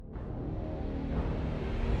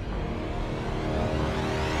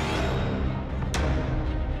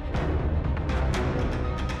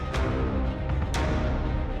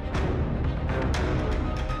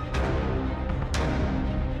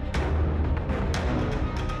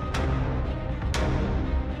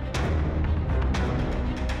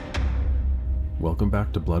Welcome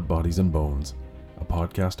back to Blood, Bodies, and Bones, a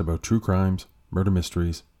podcast about true crimes, murder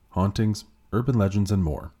mysteries, hauntings, urban legends, and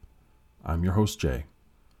more. I'm your host, Jay.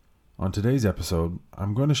 On today's episode,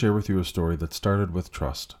 I'm going to share with you a story that started with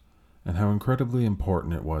trust, and how incredibly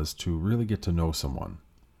important it was to really get to know someone.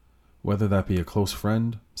 Whether that be a close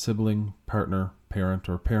friend, sibling, partner, parent,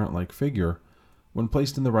 or parent-like figure, when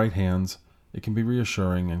placed in the right hands, it can be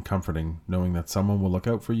reassuring and comforting knowing that someone will look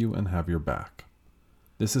out for you and have your back.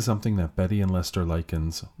 This is something that Betty and Lester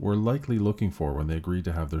Likens were likely looking for when they agreed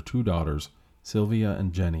to have their two daughters, Sylvia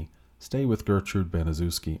and Jenny, stay with Gertrude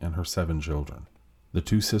Baniszewski and her 7 children. The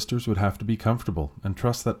two sisters would have to be comfortable and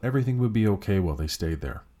trust that everything would be okay while they stayed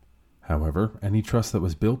there. However, any trust that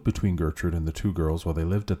was built between Gertrude and the two girls while they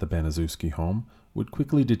lived at the Baniszewski home would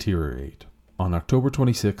quickly deteriorate. On October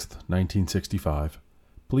 26, 1965,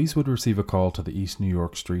 police would receive a call to the East New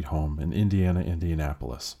York Street home in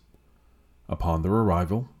Indianapolis. Upon their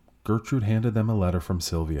arrival, Gertrude handed them a letter from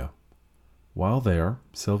Sylvia. While there,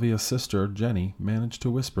 Sylvia's sister, Jenny, managed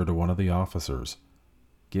to whisper to one of the officers,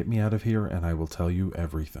 "Get me out of here and I will tell you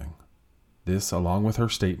everything." This, along with her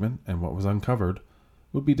statement and what was uncovered,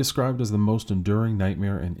 would be described as the most enduring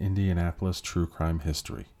nightmare in Indianapolis true crime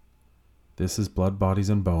history. This is Blood, Bodies,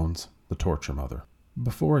 and Bones, The Torture Mother.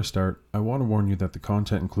 Before I start, I want to warn you that the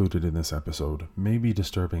content included in this episode may be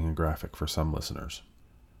disturbing and graphic for some listeners.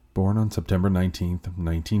 Born on September 19,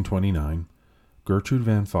 1929, Gertrude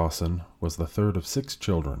Van Fossen was the third of 6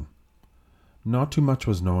 children. Not too much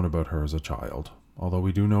was known about her as a child, although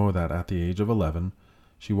we do know that at the age of 11,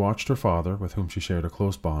 she watched her father, with whom she shared a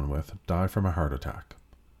close bond with, die from a heart attack.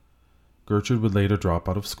 Gertrude would later drop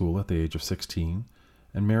out of school at the age of 16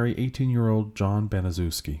 and marry 18-year-old John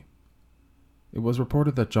Baniszewski. It was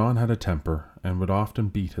reported that John had a temper and would often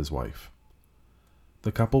beat his wife.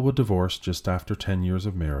 The couple would divorce just after 10 years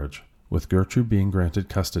of marriage, with Gertrude being granted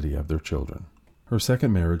custody of their children. Her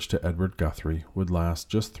second marriage to Edward Guthrie would last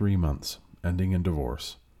just 3 months, ending in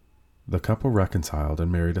divorce. The couple reconciled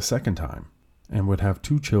and married a second time, and would have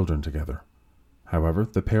 2 children together. However,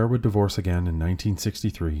 the pair would divorce again in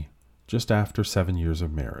 1963, just after 7 years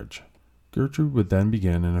of marriage. Gertrude would then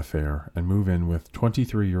begin an affair and move in with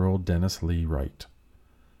 23-year-old Dennis Lee Wright.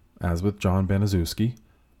 As with John Baniszewski,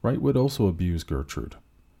 Wright would also abuse Gertrude.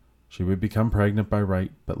 She would become pregnant by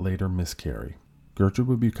Wright, but later miscarry. Gertrude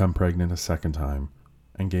would become pregnant a second time,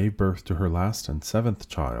 and gave birth to her last and 7th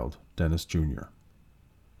child, Dennis Jr.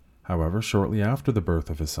 However, shortly after the birth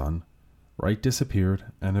of his son, Wright disappeared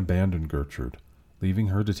and abandoned Gertrude, leaving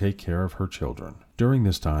her to take care of her children. During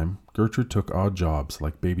this time, Gertrude took odd jobs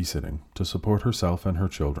like babysitting to support herself and her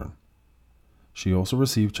children. She also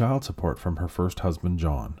received child support from her first husband,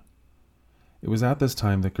 John. It was at this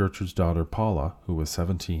time that Gertrude's daughter, Paula, who was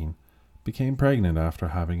 17, became pregnant after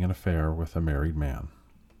having an affair with a married man.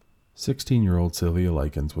 16-year-old Sylvia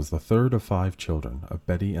Likens was the third of 5 children of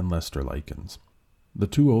Betty and Lester Likens. The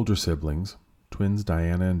 2 older siblings, twins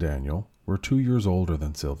Diana and Daniel, were 2 years older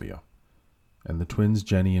than Sylvia, and the twins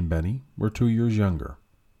Jenny and Benny were 2 years younger.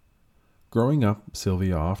 Growing up,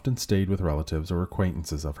 Sylvia often stayed with relatives or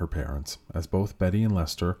acquaintances of her parents, as both Betty and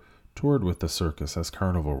Lester toured with the circus as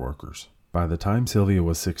carnival workers. By the time Sylvia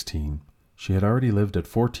was 16, she had already lived at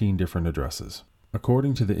 14 different addresses.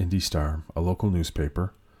 According to the Indy Star, a local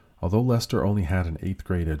newspaper, although Lester only had an 8th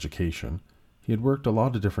grade education, he had worked a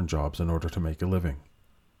lot of different jobs in order to make a living.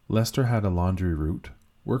 Lester had a laundry route,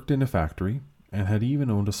 worked in a factory, and had even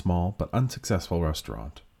owned a small but unsuccessful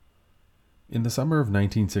restaurant. In the summer of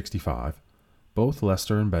 1965, both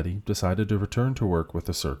Lester and Betty decided to return to work with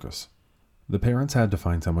the circus. The parents had to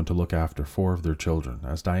find someone to look after 4 of their children,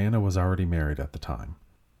 as Diana was already married at the time.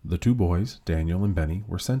 The 2 boys, Daniel and Benny,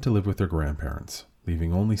 were sent to live with their grandparents,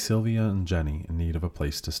 leaving only Sylvia and Jenny in need of a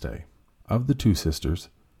place to stay. Of the 2 sisters,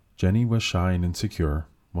 Jenny was shy and insecure,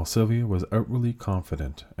 while Sylvia was outwardly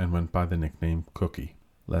confident and went by the nickname Cookie.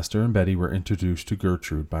 Lester and Betty were introduced to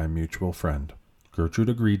Gertrude by a mutual friend. Gertrude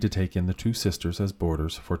agreed to take in the 2 sisters as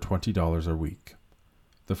boarders for $20 a week.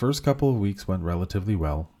 The first couple of weeks went relatively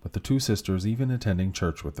well, with the 2 sisters even attending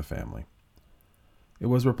church with the family. It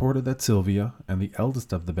was reported that Sylvia and the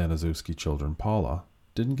eldest of the Baniszewski children, Paula,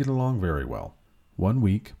 didn't get along very well. One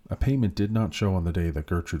week, a payment did not show on the day that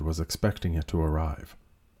Gertrude was expecting it to arrive.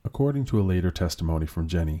 According to a later testimony from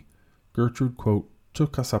Jenny, Gertrude, quote,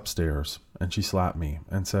 took us upstairs, and she slapped me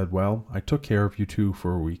and said, "Well, I took care of you 2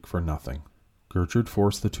 for a week for nothing." Gertrude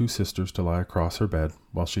forced the 2 sisters to lie across her bed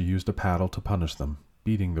while she used a paddle to punish them,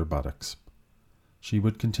 beating their buttocks. She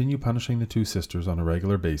would continue punishing the 2 sisters on a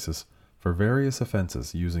regular basis for various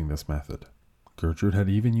offenses using this method. Gertrude had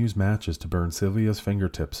even used matches to burn Sylvia's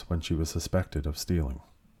fingertips when she was suspected of stealing.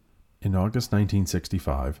 In August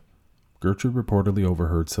 1965, Gertrude reportedly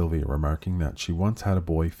overheard Sylvia remarking that she once had a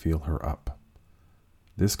boy feel her up.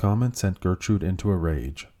 This comment sent Gertrude into a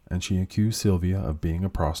rage, and she accused Sylvia of being a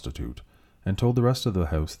prostitute and told the rest of the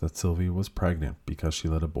house that Sylvia was pregnant because she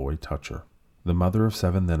let a boy touch her. The mother of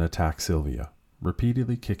 7 then attacked Sylvia,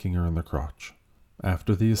 repeatedly kicking her in the crotch.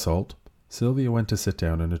 After the assault, Sylvia went to sit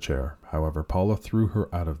down in a chair. However, Paula threw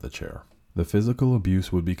her out of the chair. The physical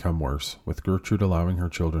abuse would become worse, with Gertrude allowing her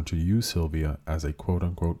children to use Sylvia as a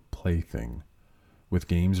quote-unquote plaything, with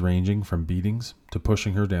games ranging from beatings to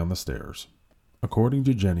pushing her down the stairs. According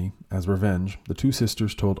to Jenny, as revenge, the 2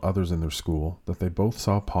 sisters told others in their school that they both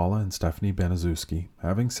saw Paula and Stephanie Baniszewski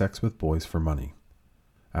having sex with boys for money.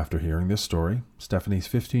 After hearing this story, Stephanie's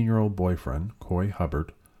 15-year-old boyfriend, Coy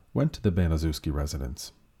Hubbard, went to the Baniszewski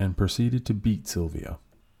residence and proceeded to beat Sylvia.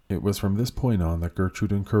 It was from this point on that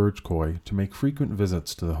Gertrude encouraged Coy to make frequent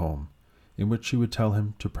visits to the home, in which she would tell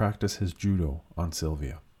him to practice his judo on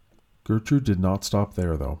Sylvia. Gertrude did not stop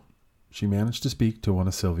there, though. She managed to speak to one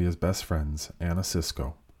of Sylvia's best friends, Anna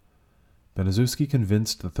Sisko. Baniszewski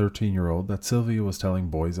convinced the 13-year-old that Sylvia was telling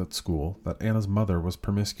boys at school that Anna's mother was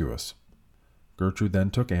promiscuous. Gertrude then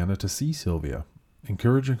took Anna to see Sylvia,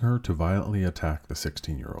 encouraging her to violently attack the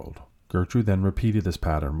 16-year-old. Gertrude then repeated this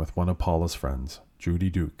pattern with one of Paula's friends, Judy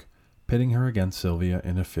Duke, pitting her against Sylvia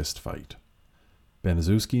in a fist fight.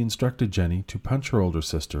 Baniszewski instructed Jenny to punch her older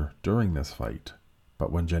sister during this fight,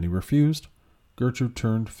 but when Jenny refused, Gertrude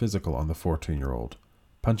turned physical on the 14-year-old,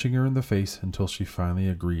 punching her in the face until she finally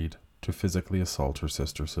agreed to physically assault her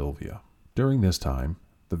sister Sylvia. During this time,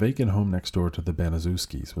 the vacant home next door to the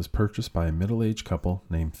Baniszewskis was purchased by a middle-aged couple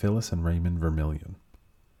named Phyllis and Raymond Vermillion.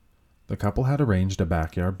 The couple had arranged a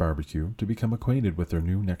backyard barbecue to become acquainted with their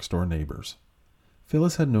new next-door neighbors.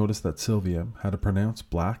 Phyllis had noticed that Sylvia had a pronounced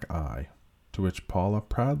black eye, to which Paula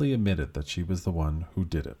proudly admitted that she was the one who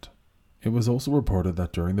did it. It was also reported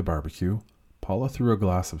that during the barbecue, Paula threw a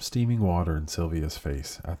glass of steaming water in Sylvia's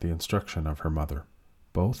face at the instruction of her mother.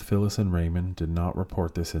 Both Phyllis and Raymond did not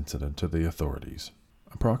report this incident to the authorities.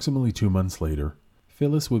 Approximately 2 months later,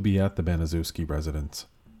 Phyllis would be at the Baniszewski residence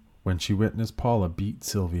when she witnessed Paula beat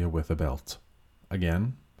Sylvia with a belt.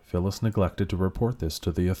 Again, Phyllis neglected to report this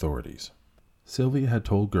to the authorities. Sylvia had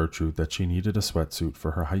told Gertrude that she needed a sweatsuit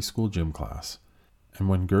for her high school gym class, and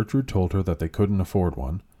when Gertrude told her that they couldn't afford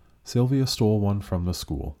one, Sylvia stole one from the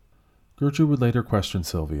school. Gertrude would later question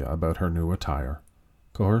Sylvia about her new attire,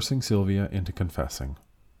 coercing Sylvia into confessing.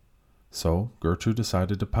 So, Gertrude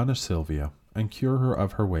decided to punish Sylvia and cure her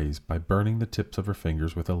of her ways by burning the tips of her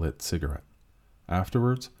fingers with a lit cigarette.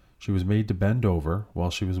 Afterwards, she was made to bend over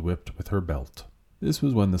while she was whipped with her belt. This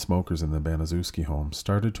was when the smokers in the Baniszewski home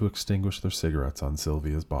started to extinguish their cigarettes on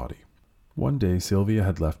Sylvia's body. One day, Sylvia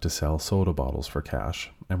had left to sell soda bottles for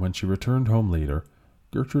cash, and when she returned home later,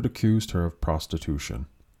 Gertrude accused her of prostitution.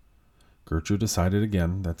 Gertrude decided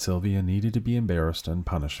again that Sylvia needed to be embarrassed and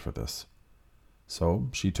punished for this. So,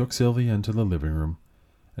 she took Sylvia into the living room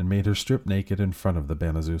and made her strip naked in front of the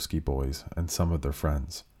Baniszewski boys and some of their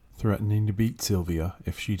friends, threatening to beat Sylvia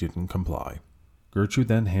if she didn't comply. Gertrude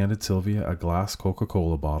then handed Sylvia a glass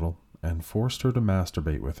Coca-Cola bottle and forced her to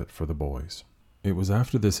masturbate with it for the boys. It was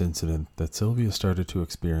after this incident that Sylvia started to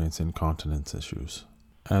experience incontinence issues.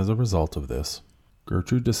 As a result of this,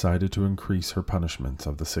 Gertrude decided to increase her punishments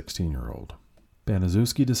of the 16-year-old.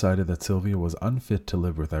 Baniszewski decided that Sylvia was unfit to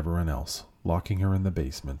live with everyone else, locking her in the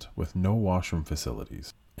basement with no washroom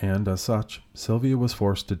facilities, and as such, Sylvia was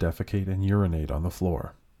forced to defecate and urinate on the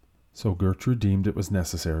floor. So Gertrude deemed it was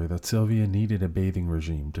necessary that Sylvia needed a bathing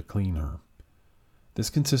regime to clean her. This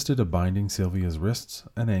consisted of binding Sylvia's wrists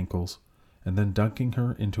and ankles, and then dunking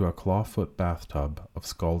her into a clawfoot bathtub of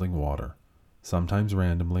scalding water, sometimes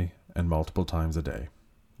randomly and multiple times a day.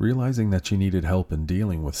 Realizing that she needed help in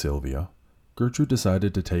dealing with Sylvia, Gertrude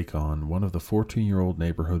decided to take on one of the 14-year-old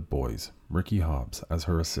neighborhood boys, Ricky Hobbs, as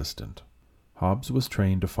her assistant. Hobbs was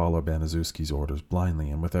trained to follow Baniszewski's orders blindly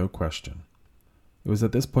and without question. It was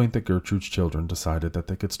at this point that Gertrude's children decided that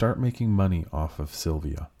they could start making money off of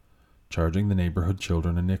Sylvia, charging the neighborhood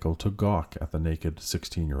children a nickel to gawk at the naked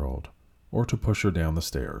 16-year-old, or to push her down the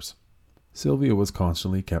stairs. Sylvia was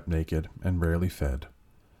constantly kept naked and rarely fed.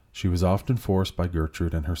 She was often forced by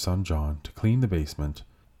Gertrude and her son John to clean the basement,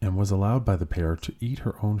 and was allowed by the pair to eat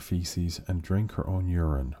her own feces and drink her own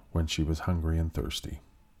urine when she was hungry and thirsty.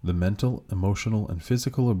 The mental, emotional, and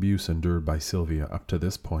physical abuse endured by Sylvia up to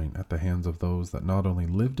this point at the hands of those that not only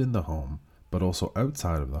lived in the home, but also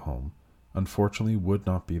outside of the home, unfortunately would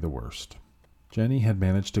not be the worst. Jenny had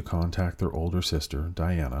managed to contact their older sister,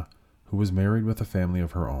 Diana, who was married with a family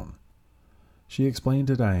of her own. She explained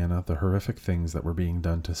to Diana the horrific things that were being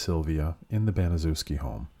done to Sylvia in the Baniszewski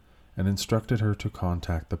home, and instructed her to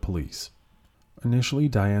contact the police. Initially,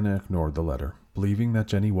 Diana ignored the letter, believing that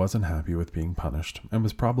Jenny wasn't happy with being punished and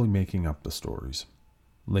was probably making up the stories.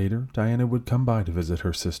 Later, Diana would come by to visit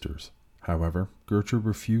her sisters. However, Gertrude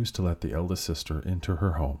refused to let the eldest sister into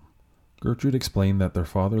her home. Gertrude explained that their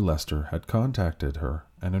father Lester had contacted her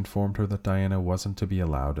and informed her that Diana wasn't to be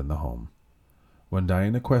allowed in the home. When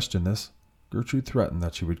Diana questioned this, Gertrude threatened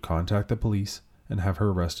that she would contact the police and have her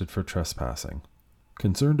arrested for trespassing.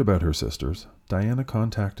 Concerned about her sisters, Diana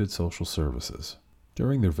contacted social services.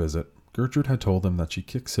 During their visit, Gertrude had told them that she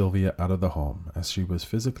kicked Sylvia out of the home as she was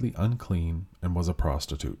physically unclean and was a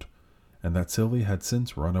prostitute, and that Sylvia had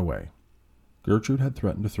since run away. Gertrude had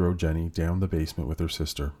threatened to throw Jenny down the basement with her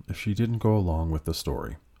sister if she didn't go along with the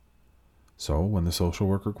story. So, when the social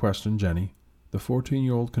worker questioned Jenny, the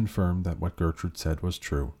 14-year-old confirmed that what Gertrude said was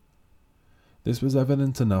true. This was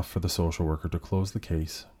evidence enough for the social worker to close the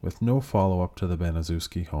case, with no follow-up to the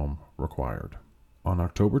Baniszewski home required. On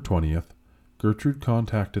October 20th, Gertrude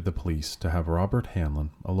contacted the police to have Robert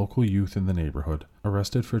Hanlon, a local youth in the neighborhood,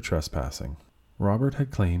 arrested for trespassing. Robert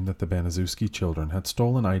had claimed that the Baniszewski children had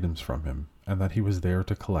stolen items from him and that he was there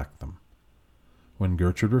to collect them. When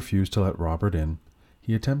Gertrude refused to let Robert in,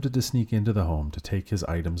 he attempted to sneak into the home to take his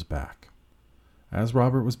items back. As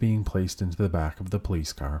Robert was being placed into the back of the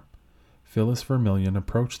police car, Phyllis Vermillion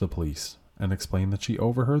approached the police and explained that she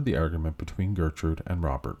overheard the argument between Gertrude and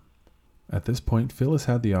Robert. At this point, Phyllis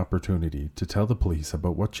had the opportunity to tell the police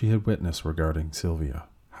about what she had witnessed regarding Sylvia.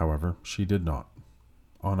 However, she did not.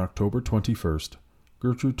 On October 21st,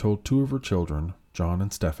 Gertrude told two of her children, John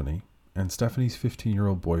and Stephanie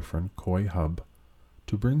 15-year-old boyfriend, Coy Hub,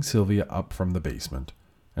 to bring Sylvia up from the basement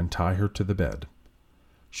and tie her to the bed.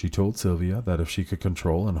 She told Sylvia that if she could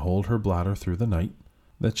control and hold her bladder through the night,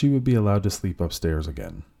 that she would be allowed to sleep upstairs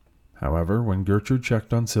again. However, when Gertrude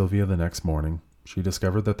checked on Sylvia the next morning, she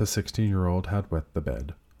discovered that the 16-year-old had wet the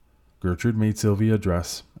bed. Gertrude made Sylvia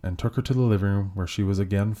dress and took her to the living room where she was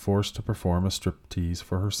again forced to perform a striptease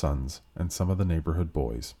for her sons and some of the neighborhood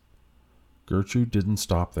boys. Gertrude didn't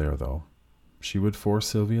stop there, though. She would force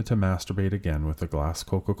Sylvia to masturbate again with a glass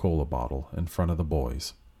Coca-Cola bottle in front of the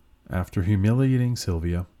boys. After humiliating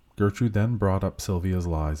Sylvia, Gertrude then brought up Sylvia's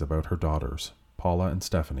lies about her daughters, Paula and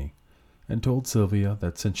Stephanie, and told Sylvia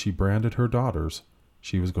that since she branded her daughters,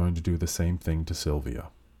 she was going to do the same thing to Sylvia.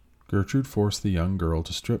 Gertrude forced the young girl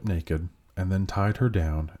to strip naked and then tied her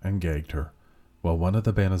down and gagged her, while one of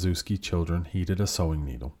the Baniszewski children heated a sewing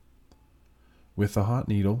needle. With the hot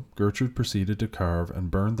needle, Gertrude proceeded to carve and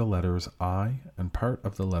burn the letters I and part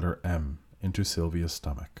of the letter M into Sylvia's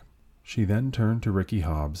stomach. She then turned to Ricky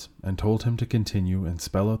Hobbs and told him to continue and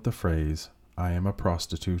spell out the phrase, "I am a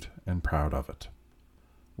prostitute and proud of it."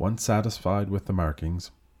 Once satisfied with the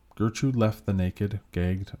markings, Gertrude left the naked,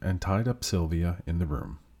 gagged, and tied up Sylvia in the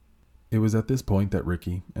room. It was at this point that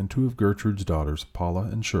Ricky and two of Gertrude's daughters, Paula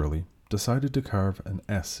and Shirley, decided to carve an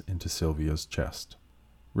S into Sylvia's chest.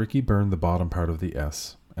 Ricky burned the bottom part of the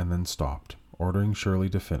S and then stopped, ordering Shirley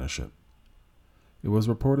to finish it. It was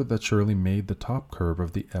reported that Shirley made the top curve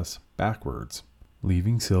of the S backwards,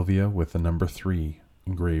 leaving Sylvia with the number 3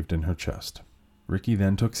 engraved in her chest. Ricky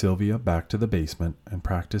then took Sylvia back to the basement and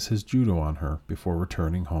practiced his judo on her before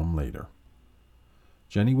returning home later.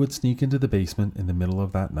 Jenny would sneak into the basement in the middle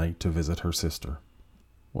of that night to visit her sister.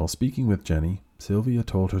 While speaking with Jenny, Sylvia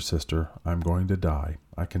told her sister, "I'm going to die,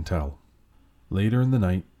 I can tell." Later in the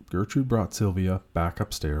night, Gertrude brought Sylvia back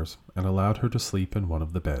upstairs and allowed her to sleep in one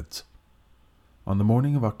of the beds. On the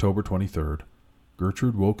morning of October 23rd,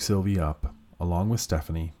 Gertrude woke Sylvia up, along with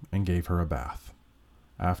Stephanie, and gave her a bath.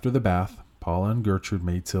 After the bath, Paula and Gertrude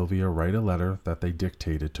made Sylvia write a letter that they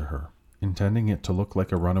dictated to her, intending it to look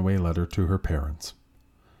like a runaway letter to her parents.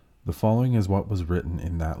 The following is what was written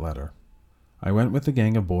in that letter. "I went with a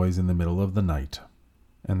gang of boys in the middle of the night,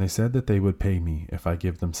 and they said that they would pay me if I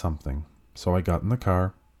give them something, so I got in the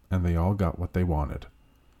car, and they all got what they wanted.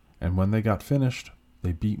 And when they got finished,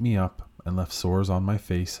 they beat me up and left sores on my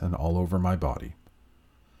face and all over my body.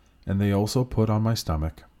 And they also put on my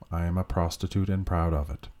stomach, 'I am a prostitute and proud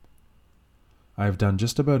of it.' I have done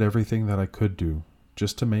just about everything that I could do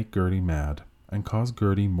just to make Gertie mad and cause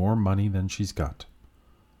Gertie more money than she's got.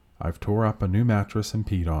 I've tore up a new mattress and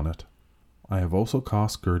peed on it. I have also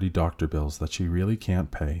cost Gertie doctor bills that she really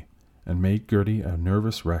can't pay and made Gertie a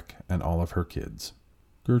nervous wreck and all of her kids."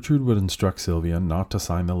 Gertrude would instruct Sylvia not to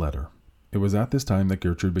sign the letter. It was at this time that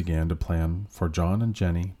Gertrude began to plan for John and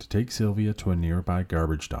Jenny to take Sylvia to a nearby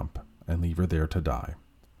garbage dump and leave her there to die.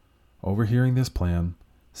 Overhearing this plan,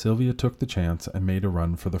 Sylvia took the chance and made a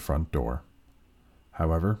run for the front door.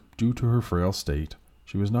 However, due to her frail state,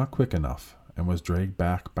 she was not quick enough and was dragged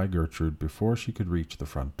back by Gertrude before she could reach the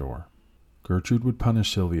front door. Gertrude would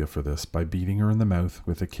punish Sylvia for this by beating her in the mouth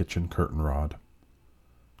with a kitchen curtain rod.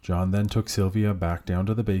 John then took Sylvia back down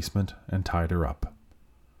to the basement and tied her up.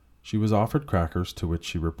 She was offered crackers, to which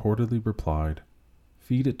she reportedly replied,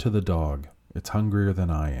 "Feed it to the dog. It's hungrier than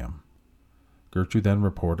I am." Gertrude then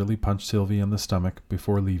reportedly punched Sylvia in the stomach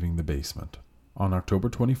before leaving the basement. On October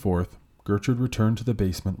 24th, Gertrude returned to the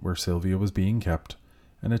basement where Sylvia was being kept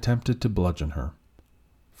and attempted to bludgeon her.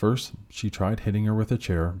 First, she tried hitting her with a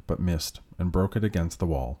chair, but missed and broke it against the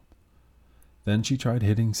wall. Then she tried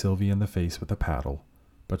hitting Sylvia in the face with a paddle,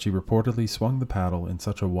 but she reportedly swung the paddle in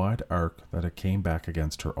such a wide arc that it came back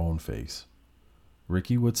against her own face.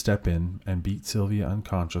 Ricky would step in and beat Sylvia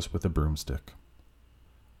unconscious with a broomstick.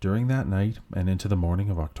 During that night and into the morning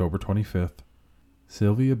of October 25th,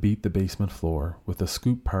 Sylvia beat the basement floor with the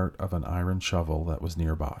scoop part of an iron shovel that was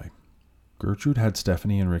nearby. Gertrude had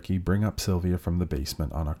Stephanie and Ricky bring up Sylvia from the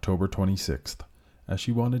basement on October 26th, as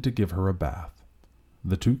she wanted to give her a bath.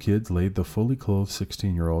 The two kids laid the fully clothed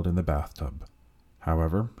 16-year-old in the bathtub.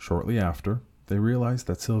 However, shortly after, they realized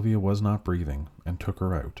that Sylvia was not breathing and took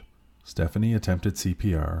her out. Stephanie attempted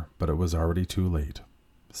CPR, but it was already too late.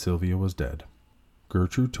 Sylvia was dead.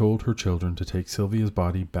 Gertrude told her children to take Sylvia's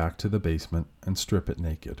body back to the basement and strip it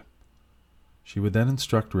naked. She would then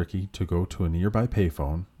instruct Ricky to go to a nearby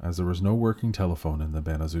payphone, as there was no working telephone in the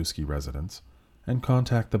Baniszewski residence, and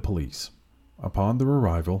contact the police. Upon their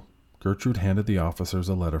arrival, Gertrude handed the officers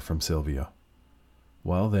a letter from Sylvia.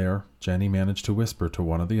 While there, Jenny managed to whisper to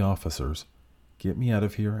one of the officers, "Get me out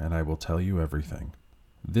of here and I will tell you everything."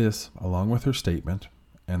 This, along with her statement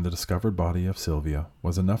and the discovered body of Sylvia,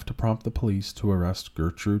 was enough to prompt the police to arrest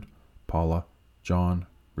Gertrude, Paula, John,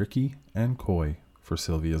 Ricky, and Coy for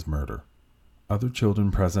Sylvia's murder. Other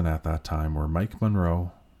children present at that time were Mike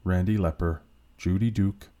Monroe, Randy Lepper, Judy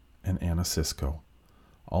Duke, and Anna Cisco,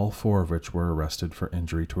 all four of which were arrested for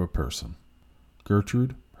injury to a person.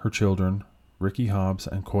 Gertrude, her children, Ricky Hobbs,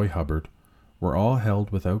 and Coy Hubbard were all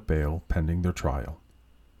held without bail pending their trial.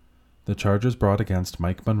 The charges brought against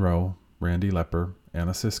Mike Monroe, Randy Lepper,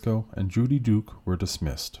 Anna Cisco, and Judy Duke were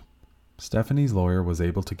dismissed. Stephanie's lawyer was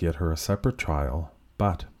able to get her a separate trial,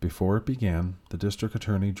 but before it began, the district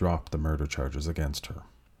attorney dropped the murder charges against her.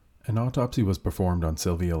 An autopsy was performed on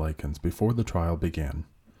Sylvia Likens before the trial began.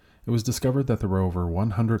 It was discovered that there were over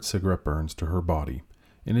 100 cigarette burns to her body,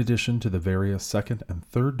 in addition to the various second and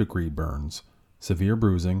third degree burns, severe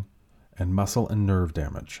bruising, and muscle and nerve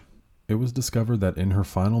damage. It was discovered that in her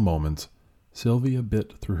final moments, Sylvia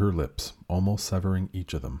bit through her lips, almost severing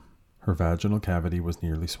each of them. Her vaginal cavity was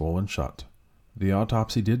nearly swollen shut. The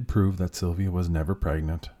autopsy did prove that Sylvia was never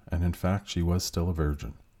pregnant, and in fact she was still a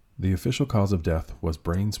virgin. The official cause of death was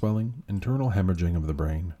brain swelling, internal hemorrhaging of the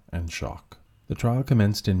brain, and shock. The trial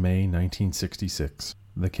commenced in May 1966.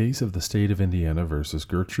 The case of the state of Indiana versus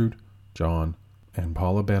Gertrude, John, and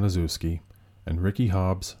Paula Baniszewski, and Ricky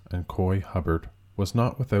Hobbs and Coy Hubbard was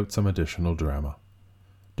not without some additional drama.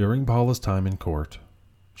 During Paula's time in court,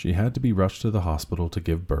 she had to be rushed to the hospital to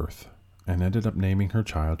give birth, and ended up naming her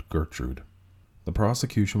child Gertrude. The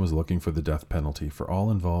prosecution was looking for the death penalty for all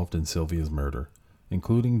involved in Sylvia's murder,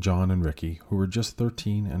 including John and Ricky, who were just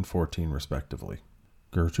 13 and 14 respectively.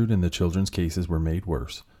 Gertrude and the children's cases were made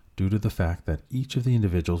worse due to the fact that each of the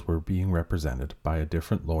individuals were being represented by a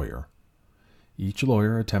different lawyer. Each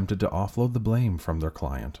lawyer attempted to offload the blame from their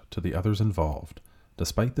client to the others involved,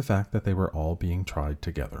 despite the fact that they were all being tried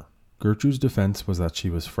together. Gertrude's defense was that she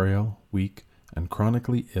was frail, weak, and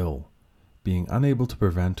chronically ill, being unable to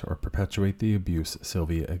prevent or perpetuate the abuse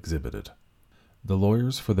Sylvia exhibited. The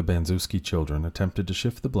lawyers for the Baniszewski children attempted to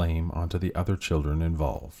shift the blame onto the other children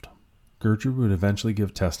involved. Gertrude would eventually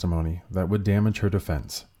give testimony that would damage her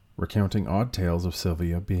defense, recounting odd tales of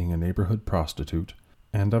Sylvia being a neighborhood prostitute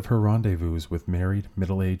and of her rendezvous with married,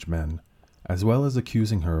 middle-aged men, as well as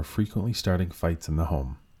accusing her of frequently starting fights in the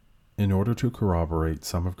home. In order to corroborate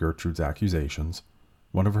some of Gertrude's accusations,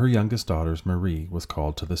 one of her youngest daughters, Marie, was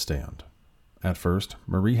called to the stand. At first,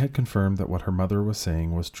 Marie had confirmed that what her mother was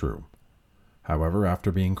saying was true. However,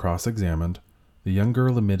 after being cross-examined, the young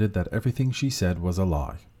girl admitted that everything she said was a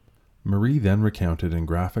lie. Marie then recounted in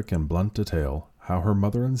graphic and blunt detail how her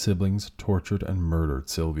mother and siblings tortured and murdered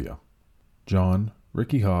Sylvia. John,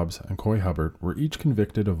 Ricky Hobbs, and Coy Hubbard were each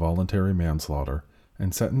convicted of voluntary manslaughter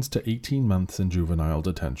and sentenced to 18 months in juvenile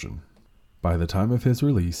detention. By the time of his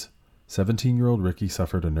release, 17-year-old Ricky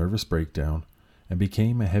suffered a nervous breakdown and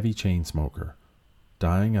became a heavy chain smoker,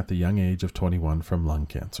 dying at the young age of 21 from lung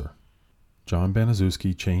cancer. John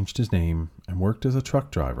Baniszewski changed his name and worked as a truck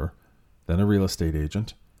driver, then a real estate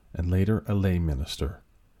agent, and later a lay minister.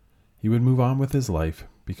 He would move on with his life,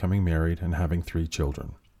 becoming married and having 3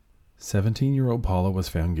 children. 17-year-old Paula was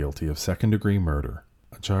found guilty of second-degree murder,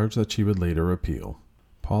 a charge that she would later appeal.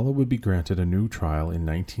 Paula would be granted a new trial in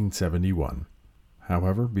 1971.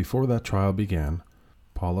 However, before that trial began,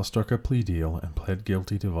 Paula struck a plea deal and pled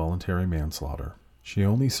guilty to voluntary manslaughter. She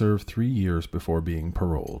only served 3 years before being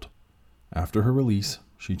paroled. After her release,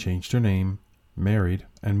 she changed her name, married,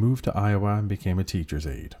 and moved to Iowa and became a teacher's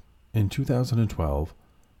aide. In 2012,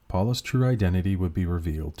 Paula's true identity would be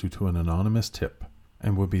revealed due to an anonymous tip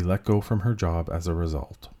and would be let go from her job as a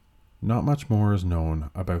result. Not much more is known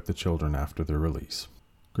about the children after their release.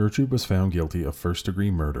 Gertrude was found guilty of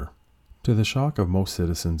first-degree murder. To the shock of most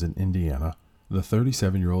citizens in Indiana, the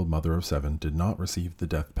 37-year-old mother of 7 did not receive the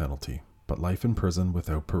death penalty, but life in prison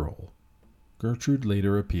without parole. Gertrude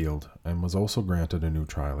later appealed and was also granted a new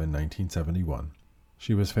trial in 1971.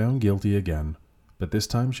 She was found guilty again, but this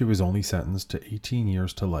time she was only sentenced to 18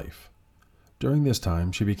 years to life. During this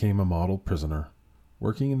time, she became a model prisoner,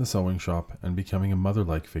 working in the sewing shop and becoming a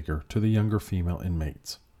mother-like figure to the younger female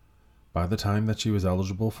inmates. By the time that she was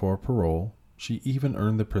eligible for parole, she even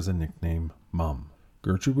earned the prison nickname Mum.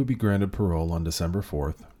 Gertrude would be granted parole on December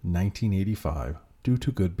 4th, 1985, due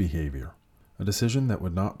to good behavior, a decision that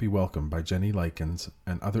would not be welcomed by Jenny Likens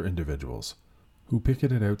and other individuals who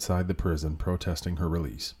picketed outside the prison protesting her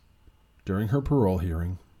release. During her parole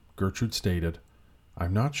hearing, Gertrude stated,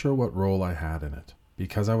 "I'm not sure what role I had in it,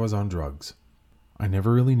 because I was on drugs. I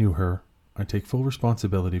never really knew her. I take full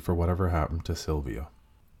responsibility for whatever happened to Sylvia."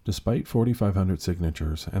 Despite 4,500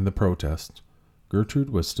 signatures and the protests, Gertrude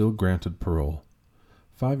was still granted parole.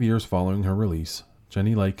 5 years following her release,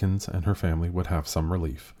 Jenny Likens and her family would have some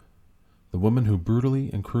relief. The woman who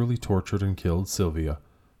brutally and cruelly tortured and killed Sylvia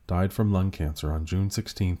died from lung cancer on June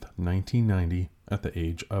 16, 1990, at the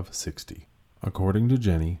age of 60. According to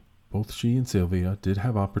Jenny, both she and Sylvia did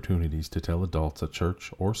have opportunities to tell adults at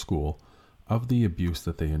church or school of the abuse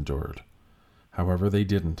that they endured. However, they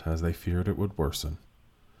didn't, as they feared it would worsen.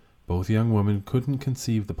 Both young women couldn't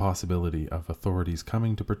conceive the possibility of authorities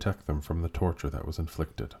coming to protect them from the torture that was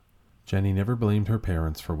inflicted. Jenny never blamed her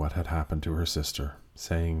parents for what had happened to her sister,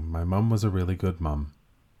 saying, "My mum was a really good mum.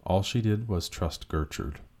 All she did was trust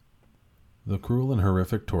Gertrude." The cruel and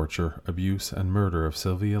horrific torture, abuse, and murder of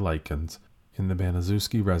Sylvia Likens in the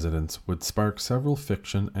Baniszewski residence would spark several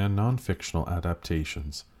fiction and non-fictional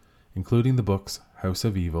adaptations, including the books House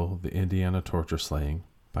of Evil, The Indiana Torture Slaying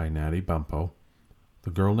by Natty Bumppo,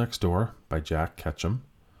 The Girl Next Door by Jack Ketchum.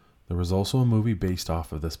 There was also a movie based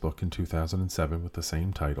off of this book in 2007 with the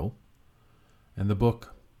same title, and the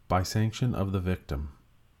book By Sanction of the Victim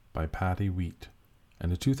by Patty Wheat,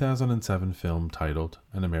 and a 2007 film titled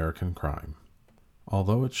An American Crime.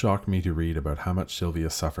 Although it shocked me to read about how much Sylvia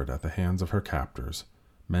suffered at the hands of her captors,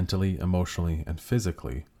 mentally, emotionally, and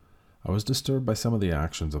physically, I was disturbed by some of the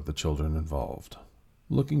actions of the children involved.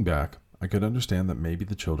 Looking back, I could understand that maybe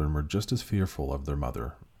the children were just as fearful of their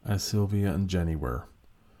mother as Sylvia and Jenny were,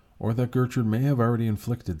 or that Gertrude may have already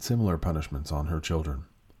inflicted similar punishments on her children.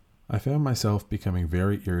 I found myself becoming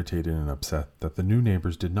very irritated and upset that the new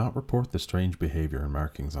neighbors did not report the strange behavior and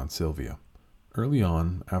markings on Sylvia. Early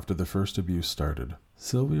on, after the first abuse started,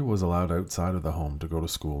 Sylvia was allowed outside of the home to go to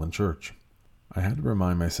school and church. I had to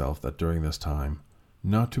remind myself that during this time,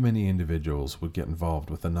 not too many individuals would get involved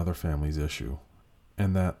with another family's issue,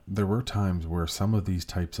 and that there were times where some of these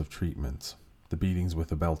types of treatments, the beatings with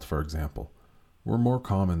a belt for example, were more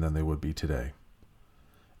common than they would be today.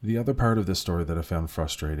 The other part of this story that I found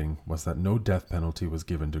frustrating was that no death penalty was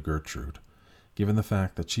given to Gertrude, given the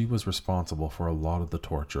fact that she was responsible for a lot of the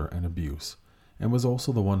torture and abuse, and was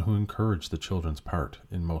also the one who encouraged the children's part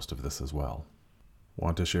in most of this as well.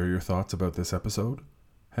 Want to share your thoughts about this episode?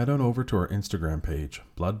 Head on over to our Instagram page,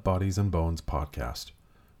 Blood, Bodies, and Bones Podcast,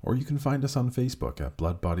 or you can find us on Facebook at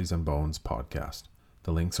Blood, Bodies, and Bones Podcast.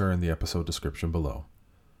 The links are in the episode description below.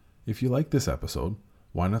 If you like this episode,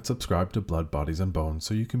 why not subscribe to Blood, Bodies, and Bones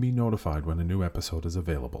so you can be notified when a new episode is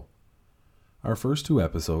available. Our first 2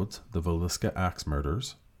 episodes, The Villisca Axe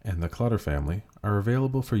Murders and The Clutter Family, are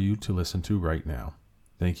available for you to listen to right now.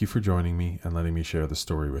 Thank you for joining me and letting me share the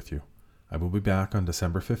story with you. I will be back on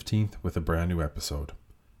December 15th with a brand new episode.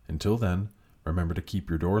 Until then, remember to keep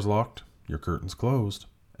your doors locked, your curtains closed,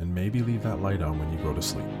 and maybe leave that light on when you go to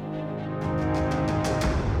sleep.